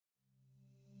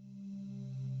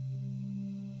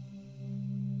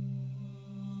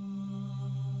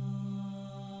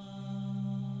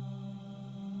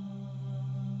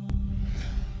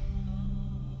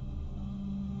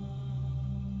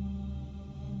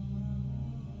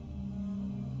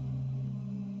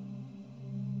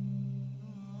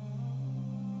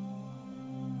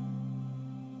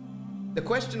The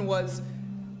question was,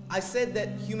 I said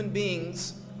that human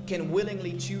beings can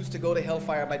willingly choose to go to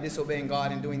hellfire by disobeying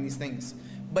God and doing these things.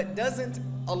 But doesn't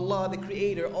Allah, the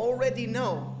Creator, already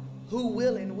know who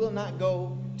will and will not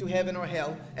go to heaven or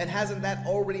hell? And hasn't that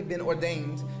already been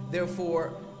ordained?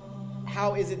 Therefore,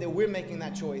 how is it that we're making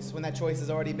that choice when that choice has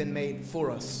already been made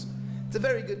for us? It's a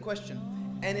very good question.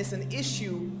 And it's an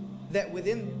issue that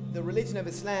within the religion of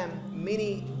Islam,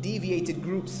 many deviated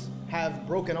groups have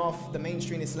broken off the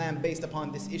mainstream Islam based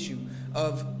upon this issue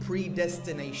of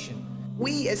predestination.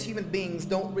 We as human beings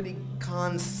don't really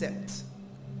concept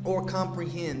or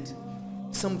comprehend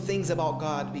some things about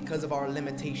God because of our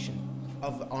limitation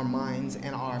of our minds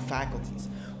and our faculties.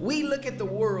 We look at the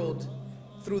world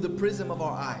through the prism of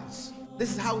our eyes.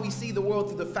 This is how we see the world,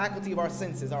 through the faculty of our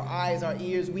senses, our eyes, our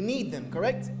ears. We need them,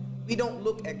 correct? We don't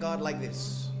look at God like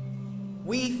this.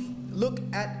 We look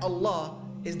at Allah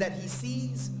is that He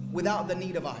sees without the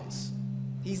need of eyes.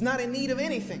 He's not in need of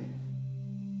anything.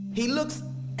 He looks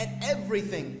at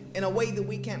everything in a way that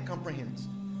we can't comprehend.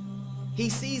 He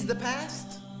sees the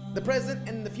past, the present,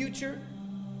 and the future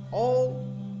all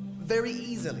very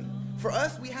easily. For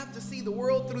us, we have to see the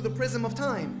world through the prism of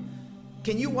time.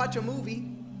 Can you watch a movie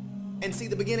and see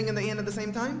the beginning and the end at the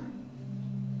same time?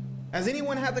 Has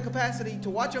anyone had the capacity to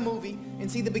watch a movie and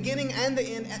see the beginning and the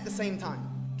end at the same time?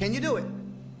 Can you do it?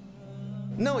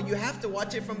 No, you have to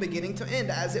watch it from beginning to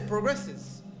end as it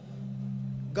progresses.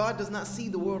 God does not see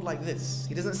the world like this.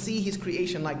 He doesn't see His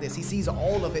creation like this. He sees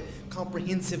all of it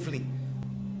comprehensively.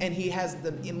 And He has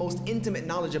the most intimate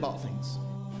knowledge about things.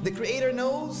 The Creator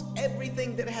knows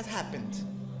everything that has happened.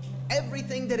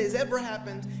 Everything that has ever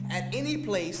happened at any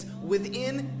place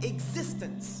within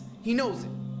existence. He knows it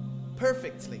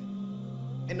perfectly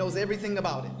and knows everything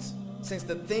about it since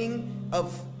the thing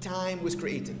of time was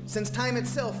created, since time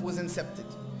itself was incepted.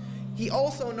 He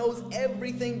also knows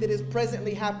everything that is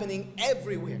presently happening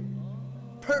everywhere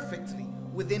perfectly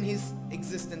within His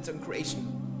existence and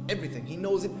creation. Everything. He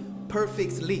knows it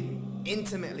perfectly,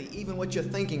 intimately, even what you're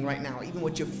thinking right now, even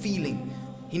what you're feeling.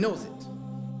 He knows it.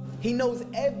 He knows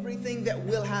everything that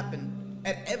will happen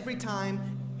at every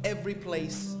time, every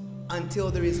place,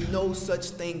 until there is no such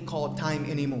thing called time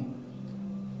anymore.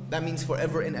 That means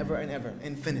forever and ever and ever,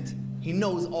 infinite. He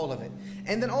knows all of it.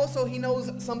 And then also He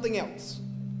knows something else,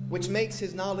 which makes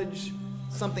His knowledge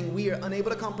something we are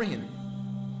unable to comprehend.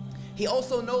 He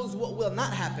also knows what will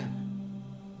not happen.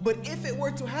 But if it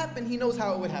were to happen, He knows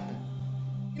how it would happen.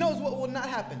 He knows what will not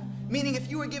happen. Meaning if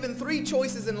you were given 3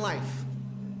 choices in life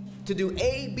to do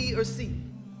A, B, or C,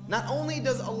 not only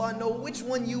does Allah know which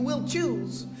one you will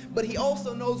choose, but He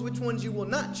also knows which ones you will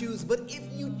not choose. But if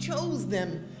you chose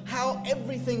them, how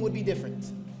everything would be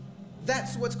different.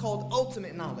 That's what's called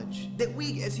ultimate knowledge that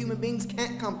we as human beings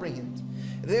can't comprehend.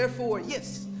 Therefore,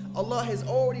 yes, Allah has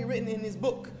already written in His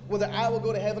book whether I will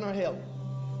go to heaven or hell.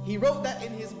 He wrote that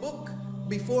in His book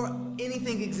before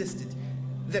anything existed,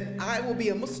 that I will be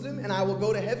a Muslim and I will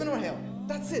go to heaven or hell.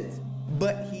 That's it.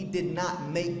 But He did not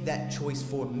make that choice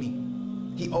for me.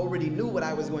 He already knew what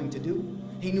I was going to do.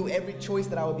 He knew every choice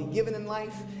that I would be given in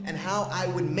life and how I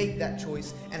would make that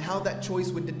choice and how that choice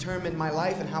would determine my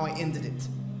life and how I ended it.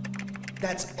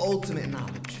 That's ultimate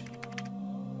knowledge.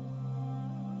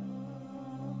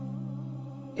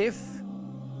 If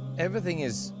everything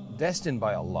is destined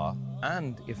by Allah,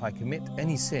 and if I commit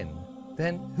any sin,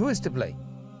 then who is to blame?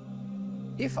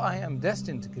 If I am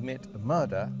destined to commit a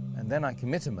murder, and then I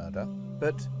commit a murder,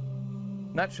 but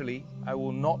naturally I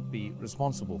will not be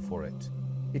responsible for it.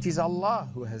 It is Allah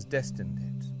who has destined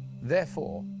it.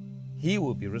 Therefore, He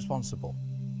will be responsible.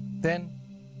 Then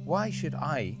why should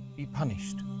I be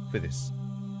punished for this?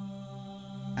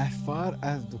 As far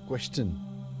as the question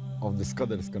of this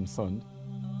qadr is concerned,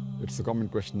 it's a common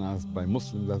question asked by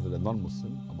Muslims as well as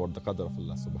non-Muslims about the qadr of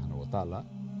Allah subhanahu wa ta'ala,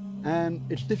 and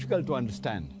it's difficult to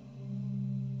understand.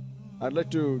 I'd like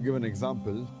to give an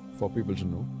example for people to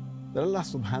know that Allah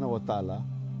subhanahu wa ta'ala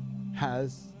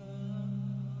has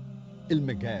ilm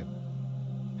ghaib,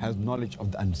 has knowledge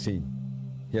of the unseen.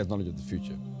 He has knowledge of the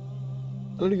future.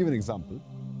 I'll give an example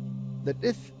that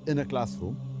if in a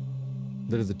classroom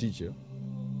there is a teacher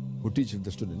who teaches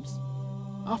the students,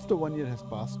 after 1 year has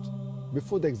passed,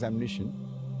 before the examination,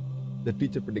 the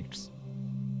teacher predicts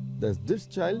that this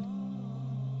child,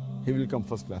 he will come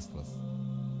first class first.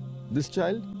 This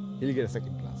child, he will get a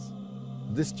second class.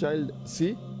 This child,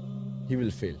 C, he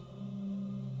will fail.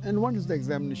 And once the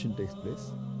examination takes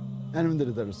place, and when the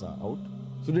results are out,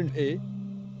 student A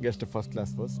gets the first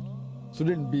class first,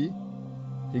 student B,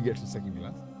 he gets the second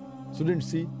class, student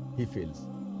C, he fails.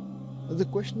 Now the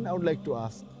question I would like to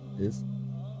ask is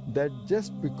that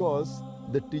just because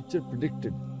the teacher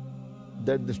predicted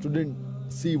that the student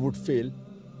C would fail,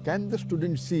 can the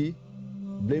student C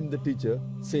blame the teacher,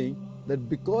 saying that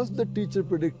because the teacher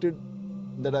predicted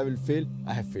that I will fail,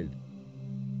 I have failed?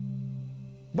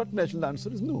 But naturally the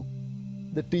answer is no.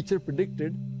 The teacher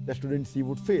predicted that student C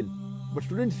would fail. But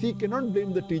student C cannot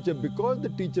blame the teacher because the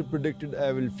teacher predicted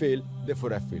I will fail,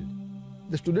 therefore I failed.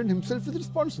 The student himself is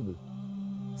responsible.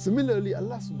 Similarly,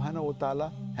 Allah subhanahu wa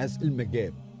ta'ala has ilm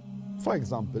ghaib. For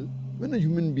example, when a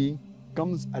human being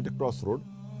comes at a crossroad,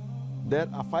 there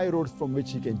are 5 roads from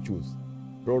which he can choose.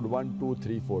 Road 1, 2,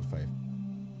 3, 4, 5.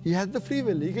 He has the free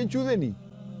will, he can choose any.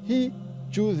 He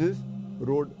chooses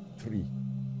road 3.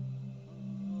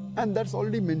 And that's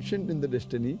already mentioned in the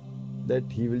destiny that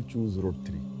he will choose road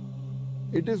 3.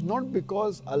 It is not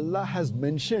because Allah has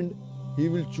mentioned he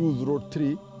will choose road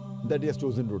 3 that he has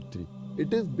chosen road 3.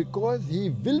 It is because he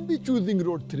will be choosing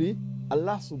road 3,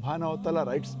 Allah subhanahu wa ta'ala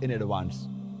writes in advance,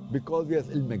 because he has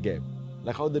ilm ghaib,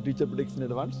 like how the teacher predicts in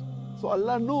advance. So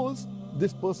Allah knows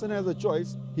this person has a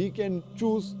choice. He can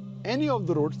choose any of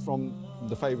the roads from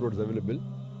the 5 roads available,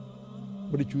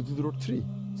 but he chooses road 3.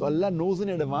 So Allah knows in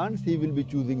advance he will be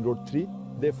choosing road 3.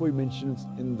 Therefore he mentions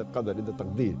in the Qadar, in the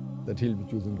Taqdeer, that he'll be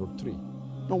choosing road 3.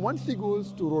 Now once he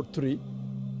goes to road 3,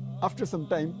 after some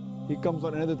time he comes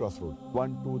on another crossroad,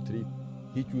 1, 2, 3.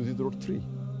 He chooses road 3.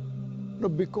 Now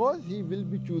because he will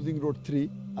be choosing road 3,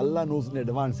 Allah knows in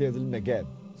advance, he has ilm ghaib.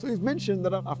 So he's mentioned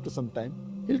that after some time,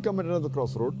 he'll come at another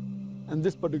crossroad and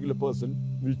this particular person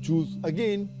will choose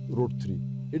again road 3.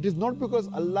 It is not because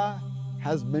Allah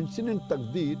has mentioned in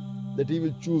Taqdeer that he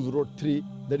will choose road 3,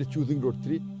 that is choosing road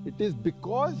 3. It is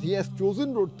because he has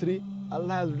chosen road 3,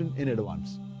 Allah has written in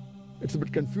advance. It's a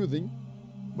bit confusing,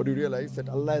 but you realize that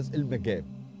Allah has ilm ghaib.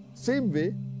 Same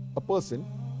way, a person,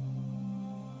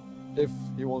 if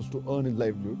he wants to earn his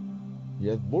livelihood, he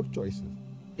has both choices.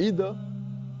 Either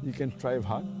he can strive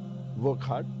hard, work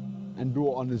hard, and do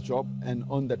on his job and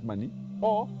earn that money,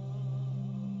 or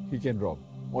he can rob,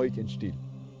 or he can steal.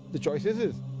 The choice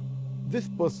is this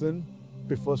person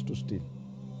prefers to steal.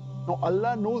 Now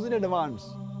Allah knows in advance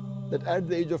that at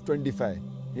the age of 25,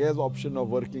 he has the option of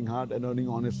working hard and earning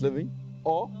honest living,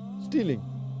 or stealing.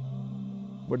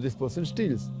 But this person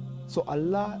steals. So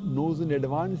Allah knows in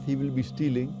advance he will be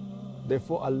stealing.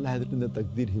 Therefore Allah has written the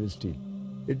Taqdeer he will steal.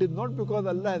 It is not because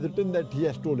Allah has written that he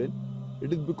has stolen.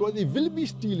 It is because he will be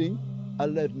stealing,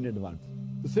 Allah has written in advance.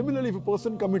 So similarly, if a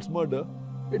person commits murder,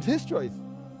 it's his choice.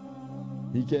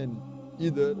 He can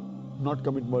either not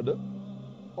commit murder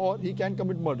or he can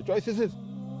commit murder. Choice is his.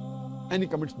 And he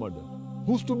commits murder.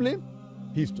 Who's to blame?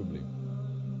 He's to blame.